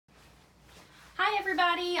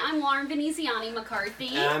everybody, I'm Lauren Veneziani McCarthy.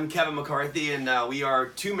 And I'm Kevin McCarthy, and we are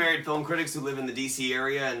two married film critics who live in the DC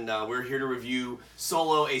area, and we're here to review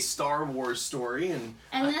Solo, a Star Wars story. And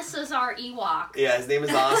this is our Ewok. Yeah, his name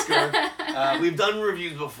is Oscar. We've done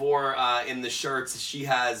reviews before in the shirts. She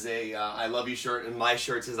has a I Love You shirt, and my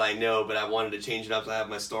shirt says I know, but I wanted to change it up, so I have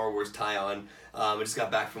my Star Wars tie on. I just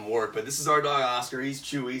got back from work, but this is our dog Oscar. He's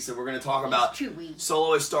Chewy, so we're going to talk about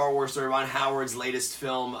Solo, a Star Wars story, Ron Howard's latest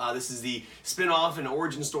film. This is the spin-off and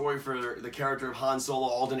origin story for the character of Han Solo.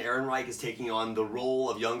 Alden Ehrenreich is taking on the role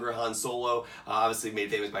of younger Han Solo, obviously made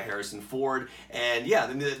famous by Harrison Ford. And yeah,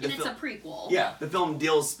 it's a prequel. Yeah, the film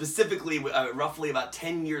deals specifically roughly about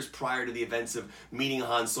 10 years prior to the events of meeting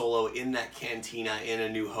Han Solo in that cantina in A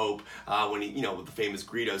New Hope, when he, with the famous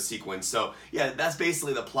Greedo sequence. So yeah, that's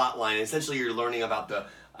basically the plot line. Essentially, you're learning about the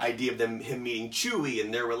idea of him meeting Chewie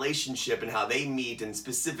and their relationship and how they meet, and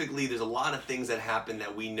specifically there's a lot of things that happen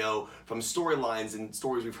that we know from storylines and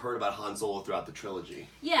stories we've heard about Han Solo throughout the trilogy.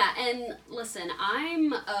 Yeah, and listen,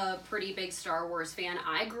 I'm a pretty big Star Wars fan.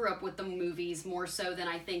 I grew up with the movies more so than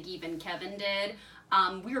I think even Kevin did.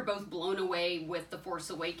 We were both blown away with The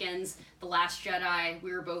Force Awakens. The Last Jedi,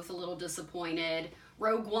 we were both a little disappointed.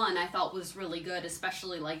 Rogue One I thought was really good,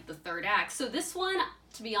 especially like the third act. So this one,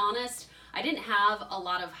 to be honest, I didn't have a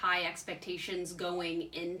lot of high expectations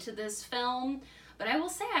going into this film, but I will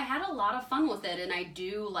say I had a lot of fun with it, and I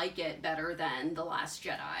do like it better than The Last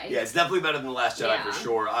Jedi. Yeah, it's definitely better than The Last Jedi for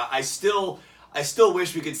sure. I still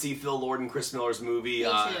wish we could see Phil Lord and Chris Miller's movie.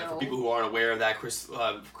 For people who aren't aware of that,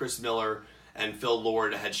 Chris Miller and Phil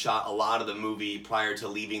Lord had shot a lot of the movie prior to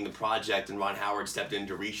leaving the project, and Ron Howard stepped in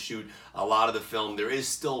to reshoot a lot of the film. There is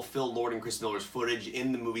still Phil Lord and Chris Miller's footage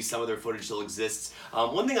in the movie. Some of their footage still exists.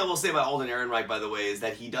 One thing I will say about Alden Ehrenreich, by the way, is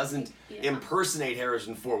that he doesn't impersonate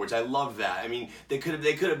Harrison Ford, which I love that. I mean, they could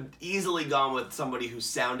have easily gone with somebody who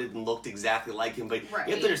sounded and looked exactly like him, but you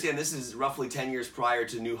have to understand this is roughly 10 years prior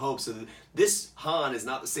to New Hope, so this Han is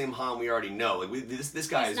not the same Han we already know. Like this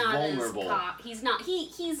guy is vulnerable. He's not.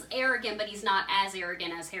 He's arrogant, but he's not as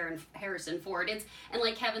arrogant as Harrison Ford. And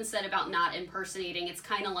like Kevin said about not impersonating, it's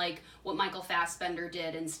kind of like what Michael Fassbender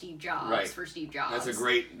did in Steve Jobs for Steve Jobs. That's a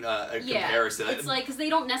great comparison. It's like, because they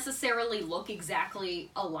don't necessarily look exactly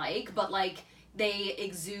alike, but like they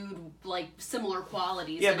exude like similar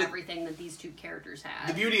qualities and everything that these two characters had.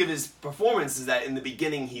 The beauty of his performance is that in the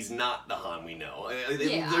beginning he's not the Han we know.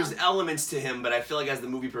 There's elements to him, but I feel like as the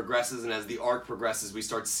movie progresses and as the arc progresses, we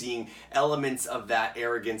start seeing elements of that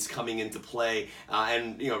arrogance coming into play.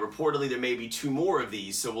 And reportedly there may be 2 more of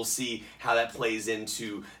these, so we'll see how that plays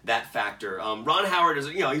into that factor. Ron Howard is,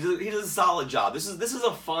 he does a solid job. This is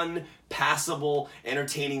a fun, passable,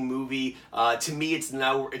 entertaining movie. To me, it's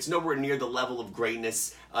nowhere near the level of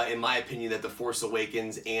greatness, in my opinion, that The Force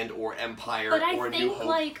Awakens and or Empire or New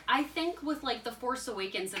Hope. I think with like The Force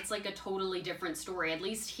Awakens, it's like a totally different story. At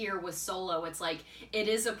least here with Solo, it's like it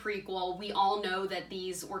is a prequel. We all know that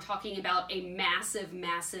we're talking about a massive,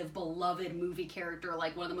 massive beloved movie character,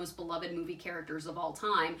 like one of the most beloved movie characters of all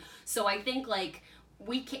time. So I think like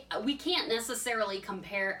we can't necessarily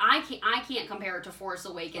compare. I can't compare it to Force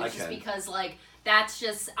Awakens just because like that's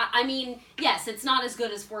just. I mean, yes, it's not as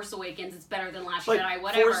good as Force Awakens. It's better than Last Jedi.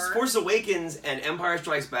 Whatever. Force Awakens and Empire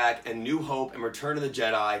Strikes Back and New Hope and Return of the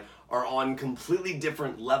Jedi are on completely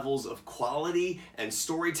different levels of quality and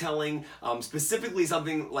storytelling. Specifically,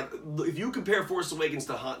 something like if you compare Force Awakens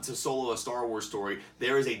to Solo, a Star Wars story,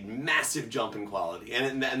 there is a massive jump in quality,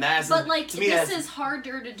 and that's. But like to me, this is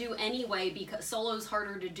harder to do anyway because Solo's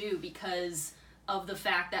harder to do because of the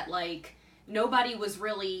fact that like nobody was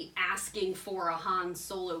really asking for a Han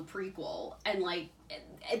Solo prequel, and like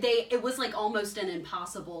it was like almost an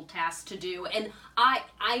impossible task to do. And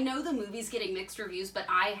I know the movie's getting mixed reviews, but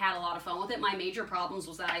I had a lot of fun with it. My major problems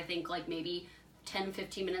was that I think like maybe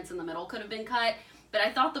 10-15 minutes in the middle could have been cut. But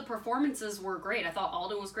I thought the performances were great. I thought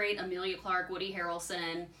Alden was great, Emilia Clarke, Woody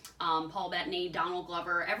Harrelson, Paul Bettany, Donald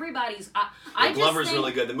Glover. Everybody's. Glover's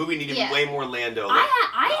really good. The movie needed way more Lando.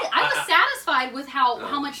 I was satisfied with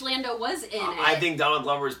how much Lando was in it. I think Donald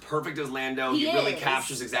Glover is perfect as Lando. He really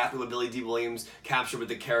captures exactly what Billy D. Williams captured with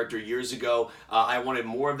the character years ago. I wanted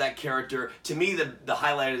more of that character. To me, the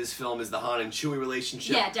highlight of this film is the Han and Chewie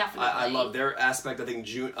relationship. Yeah, definitely. I love their aspect. I think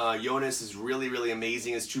Jonas is really, really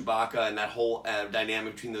amazing as Chewbacca, and that whole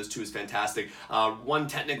dynamic between those two is fantastic. One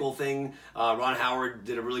technical thing, Ron Howard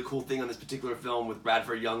did a really cool thing on this particular film with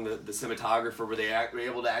Bradford Young, the cinematographer, where they were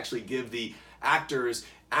able to actually give the actors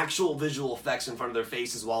actual visual effects in front of their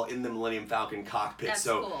faces while in the Millennium Falcon cockpit. That's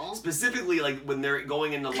so cool. specifically, like when they're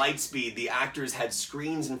going into light speed, the actors had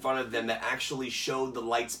screens in front of them that actually showed the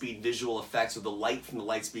light speed visual effects, so the light from the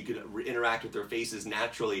light speed could interact with their faces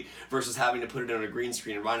naturally versus having to put it on a green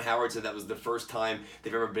screen. And Ron Howard said that was the first time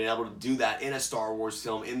they've ever been able to do that in a Star Wars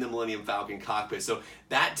film in the Millennium Falcon cockpit. So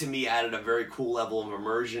that to me added a very cool level of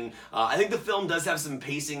immersion. I think the film does have some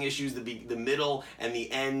pacing issues. The middle and the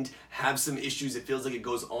end have some issues. It feels like it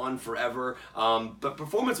goes on forever. But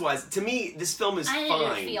performance-wise, to me, this film is fine.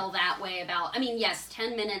 I didn't feel that way about... I mean, yes,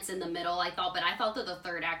 10 minutes in the middle, I thought that the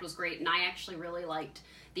third act was great, and I actually really liked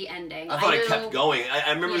the ending. I thought it kept going.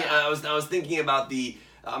 I remember I was thinking about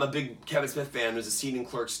I'm a big Kevin Smith fan. There's a scene in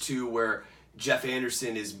Clerks 2 where Jeff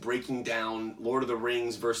Anderson is breaking down Lord of the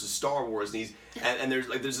Rings versus Star Wars, and there's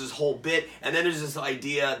this whole bit, and then there's this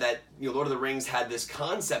idea that Lord of the Rings had this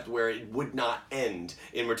concept where it would not end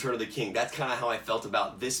in Return of the King. That's kind of how I felt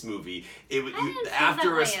about this movie.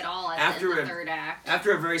 After the third act.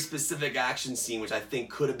 After a very specific action scene, which I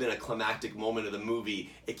think could have been a climactic moment of the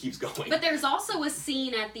movie, it keeps going. But there's also a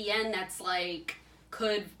scene at the end that's like...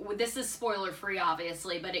 this is spoiler free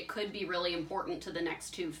obviously, but it could be really important to the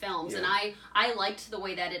next two films. And I liked the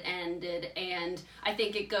way that it ended, and I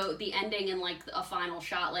think the ending in like a final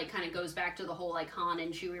shot like kind of goes back to the whole like Han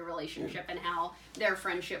and Chewie relationship and how their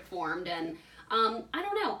friendship formed. And I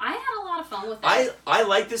don't know, I had a lot of fun with it. I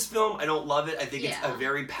like this film. I don't love it. I think it's a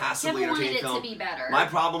very passively entertaining film. Wanted it to be better. My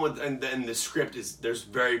problem with and the script is there's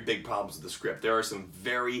very big problems with the script. There are some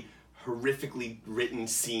very horrifically written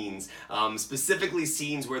scenes, specifically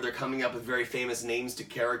scenes where they're coming up with very famous names to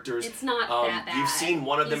characters. It's not that bad. You've seen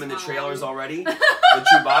one of them in the trailers already.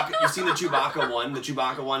 Chewbacca. You've seen the Chewbacca one. The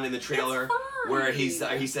Chewbacca one in the trailer where he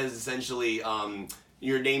says essentially,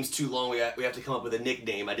 your name's too long. We have to come up with a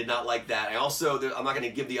nickname. I did not like that. I'm not going to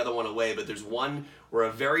give the other one away, but there's one where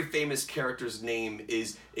a very famous character's name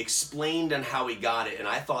is explained on how he got it, and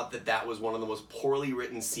I thought that was one of the most poorly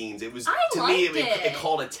written scenes. It was it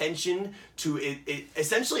called attention to it. It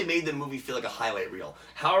essentially made the movie feel like a highlight reel.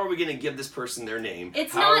 How are we going to give this person their name?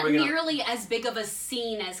 It's not nearly as big of a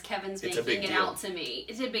scene as Kevin's making it out to me.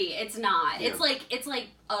 It's not. Yeah. It's like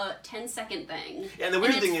a 10-second thing. Yeah, and the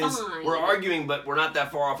weird thing is, we're arguing, but we're not that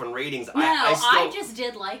far off in ratings. No, I just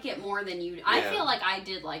did like it more than you. I feel like I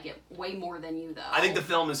did like it way more than you, though. I think the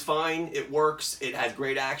film is fine. It works. It has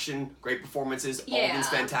great action, great performances. Alden's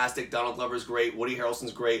fantastic. Donald Glover's great. Woody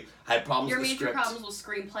Harrelson's great. I had problems with the script. Your major problems with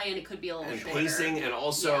screenplay, and it could be a little shorter. And pacing, and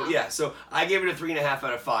also, so I gave it a 3.5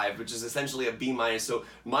 out of 5, which is essentially a B-. So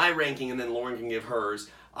my ranking, and then Lauren can give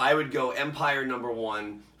hers, I would go Empire number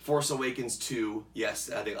 1, Force Awakens 2,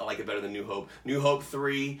 yes, I think I like it better than New Hope. New Hope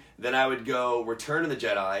 3, then I would go Return of the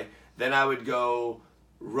Jedi, then I would go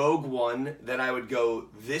Rogue One, then I would go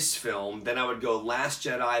this film, then I would go Last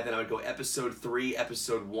Jedi, then I would go Episode 3,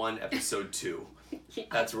 Episode 1, Episode 2. Yeah.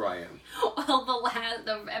 That's where I am. Well,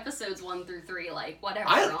 the episodes 1 through 3, like, whatever.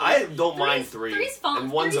 I don't mind 3. 3's fine.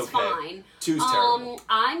 And 1's okay. Fine. 2's terrible.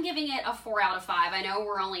 I'm giving it a 4 out of 5. I know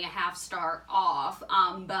we're only a half star off,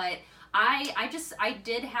 but I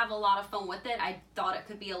did have a lot of fun with it. I thought it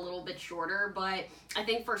could be a little bit shorter, but I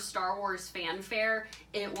think for Star Wars fanfare,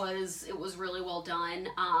 it was really well done.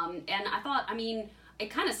 And I thought, it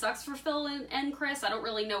kind of sucks for Phil and Chris. I don't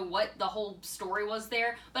really know what the whole story was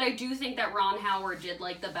there, but I do think that Ron Howard did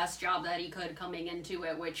like the best job that he could coming into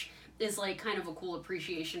it, which is like kind of a cool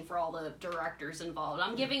appreciation for all the directors involved.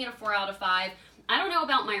 I'm giving it a 4 out of 5. I don't know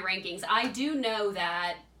about my rankings. I do know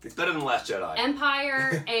that it's better than Last Jedi.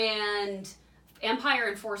 Empire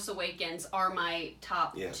and Force Awakens are my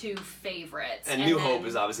top 2 favorites. And New Hope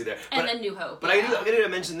is obviously there. And then New Hope. But I'm going to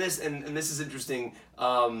mention this, and this is interesting.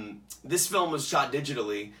 This film was shot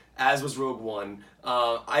digitally, as was Rogue One.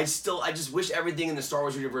 I just wish everything in the Star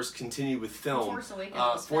Wars universe continued with film.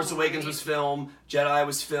 Force Awakens was film. Jedi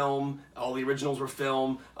was film. All the originals were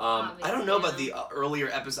film. I don't know about the earlier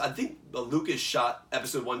episodes. I think Lucas shot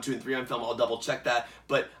episode 1, 2, and 3 on film. I'll double check that.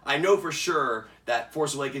 But I know for sure that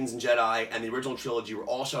Force Awakens and Jedi and the original trilogy were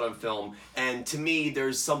all shot on film. And to me,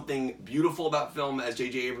 there's something beautiful about film, as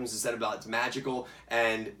J.J. Abrams has said about it's magical.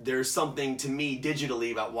 And there's something, to me,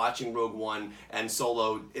 digitally about watching Rogue One and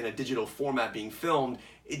Solo in a digital format being filmed.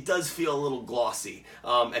 It does feel a little glossy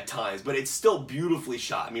at times, but it's still beautifully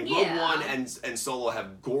shot. Rogue One and Solo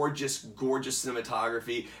have gorgeous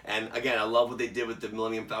cinematography, and again, I love what they did with the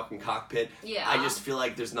Millennium Falcon cockpit. Yeah. I just feel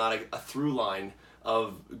like there's not a through line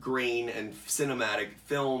of grain and cinematic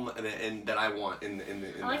film and that I want in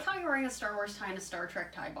I like how you're wearing a Star Wars tie and a Star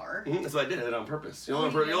Trek tie bar. Mm-hmm, that's what I did. I did it on purpose. You're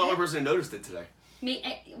the only person who noticed it today.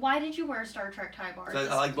 Why did you wear a Star Trek tie bar?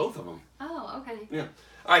 I like both of them. Oh, okay. Yeah.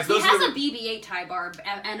 All right, so he has a BB-8 tie bar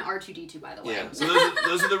and R2-D2, by the way. Yeah, so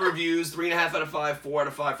those are the reviews. 3.5 out of 5, 4 out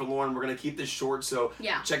of 5 for Lauren. We're going to keep this short, so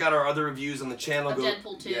check out our other reviews on the channel.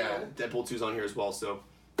 Deadpool 2. Yeah, Deadpool 2's on here as well, so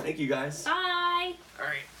thank you guys. Bye. All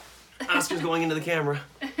right. Oscar's going into the camera.